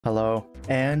Hello,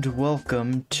 and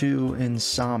welcome to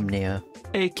Insomnia,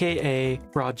 aka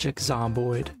Project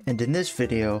Zomboid. and in this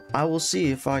video, I will see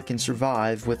if I can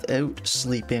survive without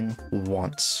sleeping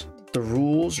once. The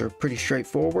rules are pretty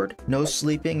straightforward. No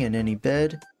sleeping in any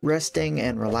bed. Resting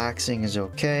and relaxing is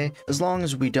okay. As long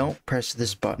as we don't press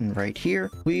this button right here,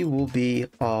 we will be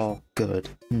all good.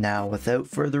 Now, without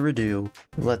further ado,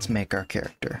 let's make our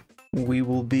character. We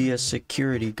will be a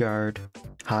security guard,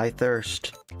 high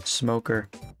thirst, smoker,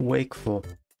 wakeful,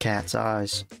 cat's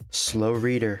eyes, slow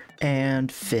reader,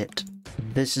 and fit.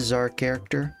 This is our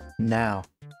character. Now,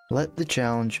 let the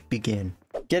challenge begin.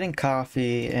 Getting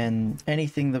coffee and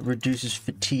anything that reduces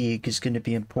fatigue is going to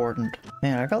be important.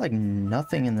 Man, I got like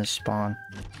nothing in this spawn.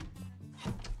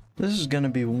 This is going to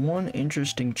be one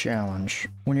interesting challenge.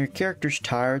 When your character's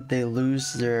tired, they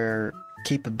lose their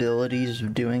capabilities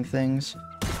of doing things,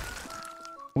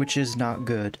 which is not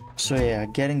good. So yeah,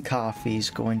 getting coffee is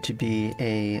going to be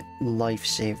a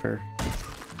lifesaver.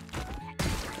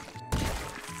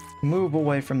 Move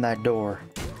away from that door.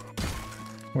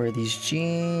 Wear these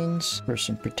jeans for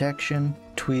some protection.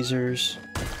 Tweezers.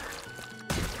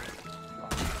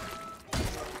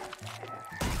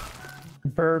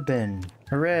 Bourbon.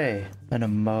 Hooray. And a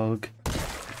mug.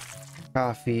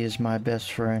 Coffee is my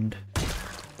best friend.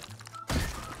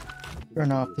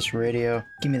 Turn off this radio.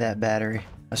 Give me that battery.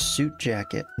 A suit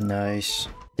jacket. Nice.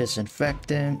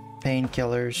 Disinfectant.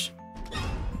 Painkillers.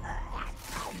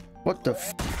 What the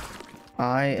f?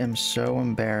 I am so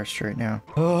embarrassed right now.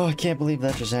 Oh, I can't believe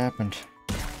that just happened.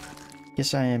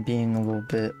 Guess I am being a little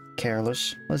bit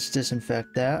careless. Let's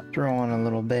disinfect that. Throw on a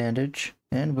little bandage.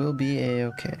 And we'll be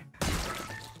a-okay.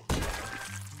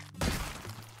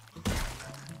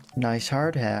 Nice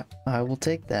hard hat. I will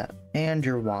take that. And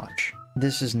your watch.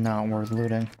 This is not worth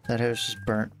looting. That house is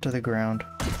burnt to the ground.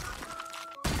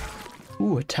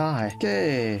 Ooh, a tie.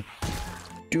 Okay.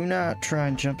 Do not try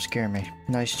and jump scare me.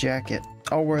 Nice jacket.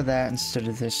 I'll wear that instead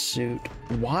of this suit.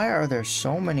 Why are there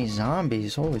so many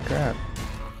zombies? Holy crap.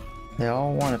 They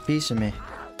all want a piece of me.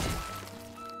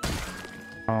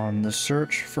 On the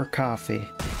search for coffee.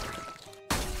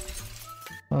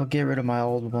 I'll get rid of my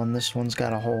old one. This one's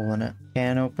got a hole in it.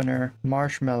 Can opener.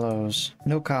 Marshmallows.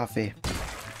 No coffee.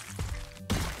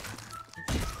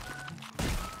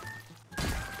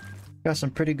 Got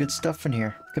some pretty good stuff in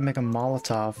here. Could make a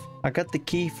Molotov. I got the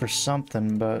key for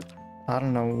something, but I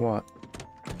don't know what.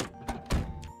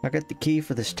 I got the key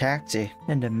for this taxi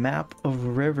and a map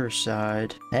of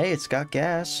Riverside. Hey, it's got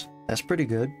gas. That's pretty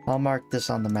good. I'll mark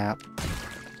this on the map.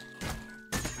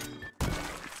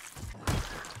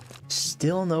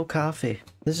 Still no coffee.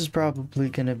 This is probably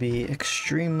gonna be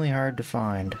extremely hard to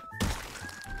find.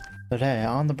 But hey,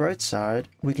 on the bright side,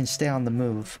 we can stay on the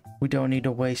move. We don't need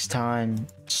to waste time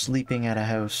sleeping at a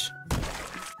house.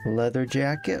 Leather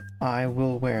jacket, I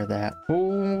will wear that.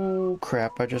 Oh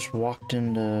crap, I just walked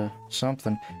into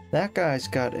something. That guy's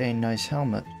got a nice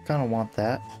helmet. Kinda want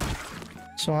that.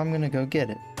 So I'm gonna go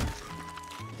get it.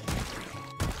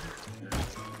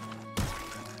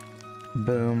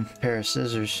 Boom, pair of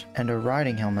scissors and a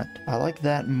riding helmet. I like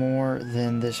that more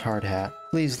than this hard hat.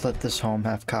 Please let this home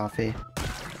have coffee.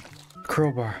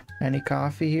 Crowbar. Any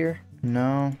coffee here?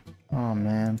 No. Oh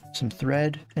man. Some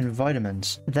thread and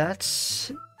vitamins.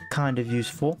 That's kind of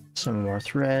useful. Some more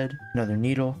thread. Another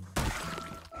needle.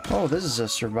 Oh, this is a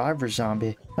survivor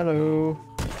zombie. Hello.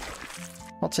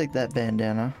 I'll take that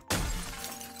bandana.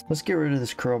 Let's get rid of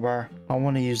this crowbar. I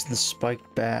want to use the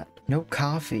spiked bat. No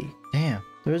coffee. Damn.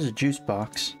 There's a juice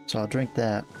box, so I'll drink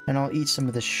that. And I'll eat some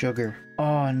of the sugar.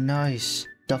 Oh, nice.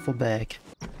 Duffel bag.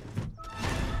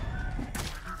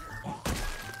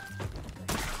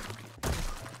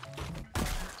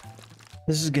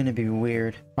 This is gonna be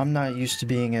weird. I'm not used to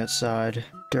being outside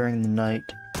during the night.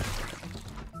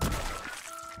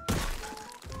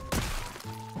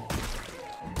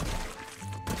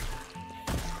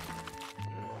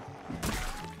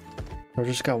 I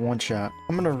just got one shot.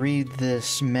 I'm gonna read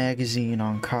this magazine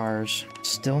on cars.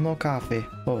 Still no coffee.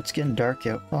 Oh, it's getting dark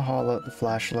out. I'll haul out the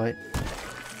flashlight.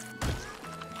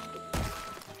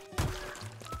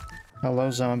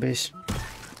 Hello, zombies.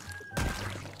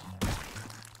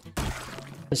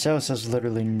 This house has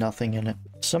literally nothing in it.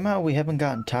 Somehow we haven't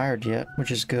gotten tired yet,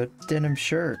 which is good. Denim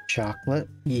shirt. Chocolate.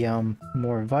 Yum.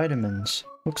 More vitamins.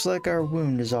 Looks like our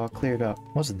wound is all cleared up.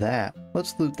 What's that?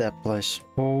 Let's loot that place.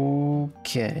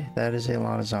 Okay, that is a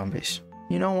lot of zombies.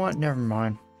 You know what? Never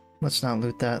mind. Let's not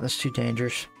loot that. That's too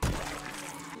dangerous.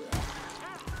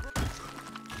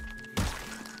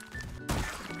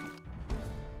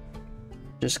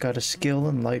 Just got a skill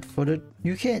in light-footed.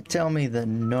 You can't tell me that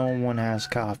no one has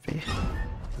coffee.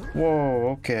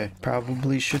 Whoa, okay.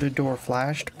 Probably should have door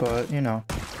flashed, but, you know.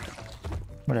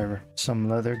 Whatever. Some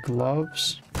leather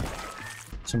gloves.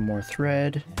 Some more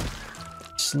thread.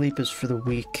 Sleep is for the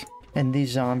weak. And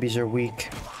these zombies are weak.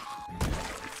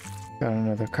 Got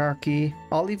another car key.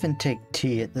 I'll even take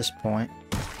tea at this point.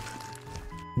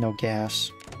 No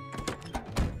gas.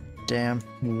 Damn.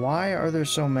 Why are there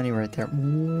so many right there?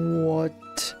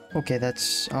 What? Okay,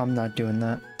 I'm not doing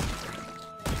that.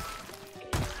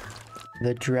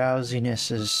 The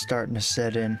drowsiness is starting to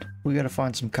set in. We gotta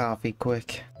find some coffee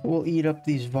quick. We'll eat up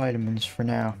these vitamins for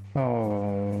now.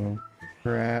 Oh,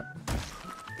 crap.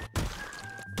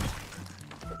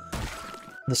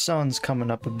 The sun's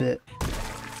coming up a bit.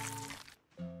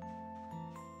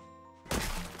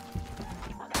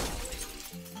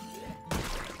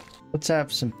 Let's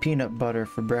have some peanut butter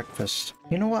for breakfast.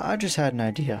 You know what? I just had an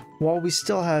idea. While we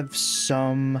still have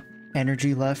some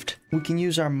energy left, we can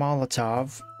use our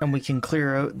Molotov and we can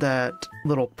clear out that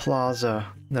little plaza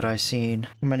that I seen.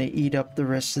 I'm gonna eat up the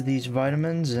rest of these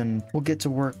vitamins and we'll get to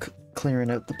work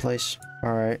clearing out the place.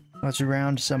 Alright, let's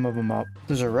round some of them up.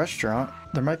 There's a restaurant.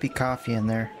 There might be coffee in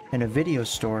there. And a video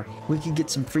store. We could get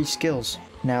some free skills.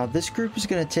 Now, this group is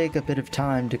gonna take a bit of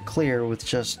time to clear with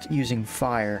just using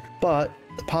fire, but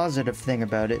the positive thing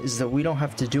about it is that we don't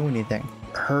have to do anything.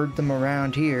 Herd them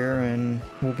around here and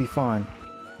we'll be fine.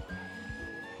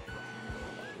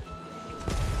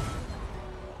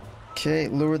 Okay,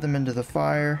 lure them into the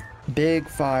fire. Big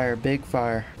fire, big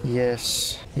fire.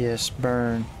 Yes, yes,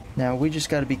 burn. Now, we just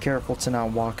gotta be careful to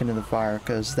not walk into the fire,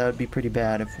 because that would be pretty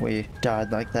bad if we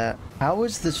died like that. How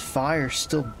is this fire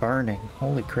still burning?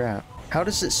 Holy crap. How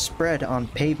does it spread on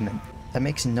pavement? That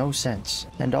makes no sense.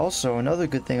 And also, another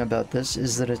good thing about this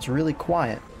is that it's really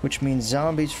quiet, which means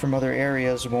zombies from other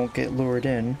areas won't get lured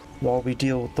in while we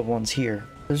deal with the ones here.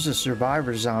 There's a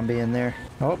survivor zombie in there.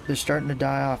 Oh, they're starting to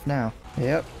die off now.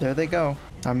 Yep, there they go.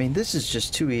 I mean, this is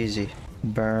just too easy.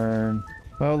 Burn.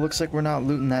 Well, looks like we're not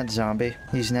looting that zombie.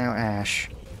 He's now ash.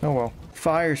 Oh well.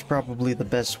 Fire's probably the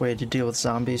best way to deal with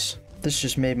zombies. This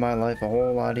just made my life a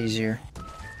whole lot easier.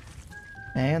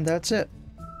 And that's it.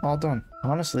 All done.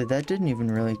 Honestly, that didn't even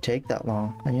really take that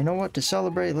long. And you know what? To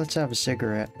celebrate, let's have a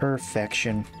cigarette.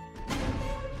 Perfection.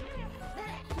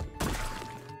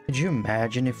 Could you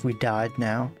imagine if we died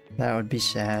now? That would be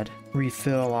sad.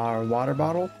 Refill our water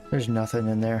bottle. There's nothing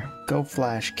in there. Go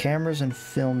flash cameras and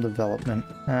film development.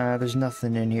 There's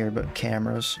nothing in here but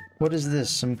cameras. What is this?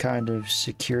 Some kind of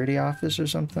security office or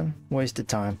something? Waste of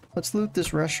time. Let's loot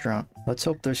this restaurant. Let's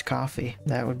hope there's coffee.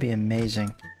 That would be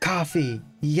amazing. Coffee!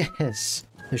 Yes!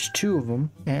 There's 2 of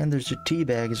them, and there's a tea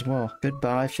bag as well.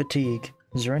 Goodbye, fatigue.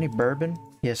 Is there any bourbon?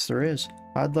 Yes, there is.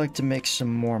 I'd like to make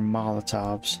some more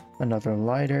Molotovs. Another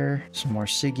lighter, some more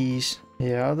ciggies.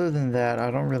 Yeah, other than that,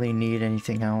 I don't really need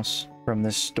anything else from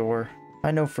this store.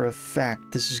 I know for a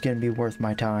fact this is going to be worth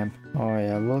my time. Oh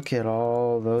yeah, look at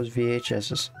all those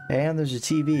VHSs. And there's a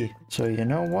TV. So you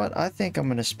know what? I think I'm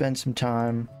going to spend some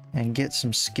time and get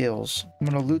some skills. I'm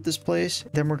going to loot this place,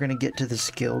 then we're going to get to the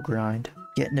skill grind.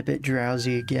 Getting a bit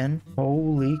drowsy again.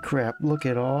 Holy crap, look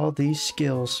at all these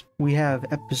skills. We have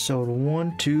episode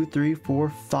 1, 2, 3, 4,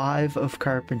 5 of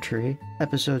carpentry.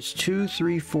 Episodes 2,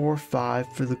 3, 4,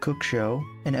 5 for the cook show.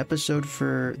 An episode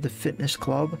for the fitness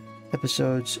club.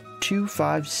 Episodes 2,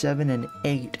 5, 7, and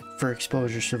 8 for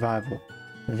exposure survival.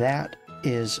 That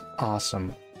is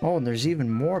awesome. Oh, and there's even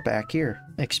more back here.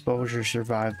 Exposure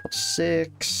survival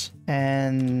 6.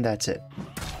 And that's it.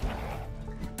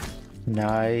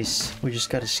 Nice. We just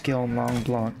got a skill in long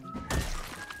blunt.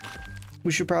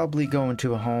 We should probably go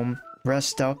into a home,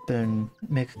 rest up, and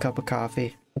make a cup of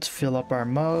coffee. Let's fill up our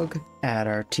mug, add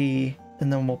our tea,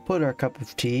 and then we'll put our cup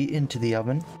of tea into the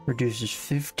oven. Reduces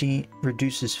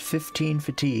 15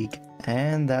 fatigue.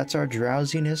 And that's our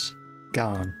drowsiness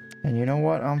gone. And you know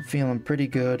what? I'm feeling pretty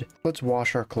good. Let's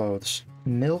wash our clothes.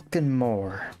 Milk and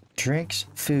more. Drinks,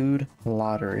 food,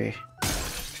 lottery.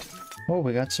 Oh,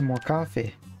 we got some more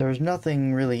coffee. There's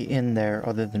nothing really in there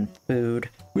other than food.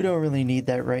 We don't really need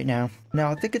that right now.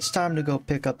 Now, I think it's time to go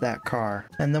pick up that car.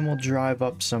 And then we'll drive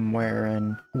up somewhere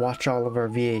and watch all of our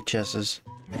VHSs.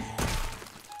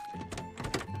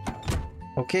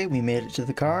 Okay, we made it to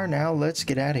the car. Now, let's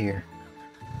get out of here.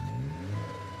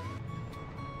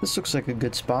 This looks like a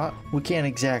good spot. We can't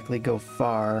exactly go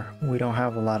far. We don't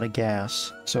have a lot of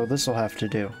gas. So this will have to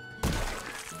do.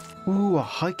 Ooh, a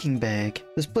hiking bag.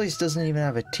 This place doesn't even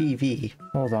have a TV.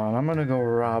 Hold on, I'm gonna go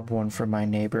rob one from my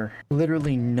neighbor.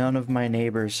 Literally none of my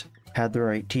neighbors had the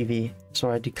right TV,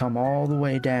 so I had to come all the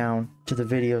way down to the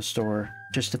video store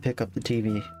just to pick up the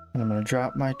TV. And I'm gonna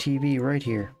drop my TV right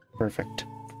here. Perfect.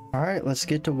 Alright, let's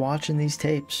get to watching these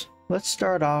tapes. Let's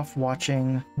start off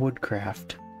watching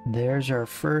woodcraft. There's our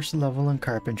first level in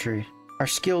carpentry. Our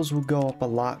skills would go up a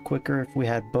lot quicker if we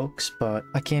had books, but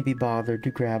I can't be bothered to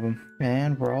grab them.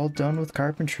 And we're all done with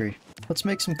carpentry. Let's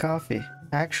make some coffee.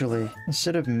 Actually,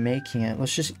 instead of making it,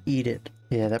 let's just eat it.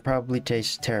 Yeah, that probably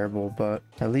tastes terrible, but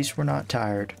at least we're not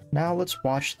tired. Now let's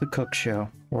watch the cook show.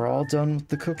 We're all done with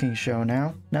the cooking show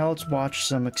now. Now let's watch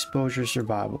some exposure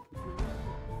survival.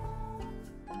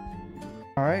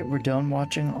 Alright, we're done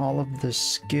watching all of the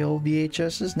skill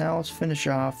VHSs. Now let's finish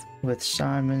off with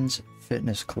Simon's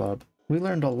Fitness Club. We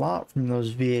learned a lot from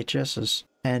those VHSs,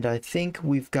 and I think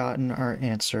we've gotten our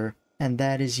answer, and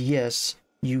that is yes,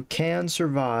 you can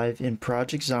survive in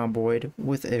Project Zomboid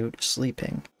without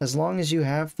sleeping. As long as you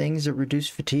have things that reduce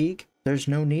fatigue, there's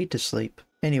no need to sleep.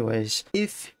 Anyways,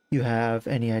 if you have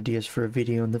any ideas for a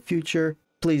video in the future,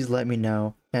 please let me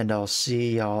know, and I'll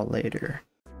see y'all later.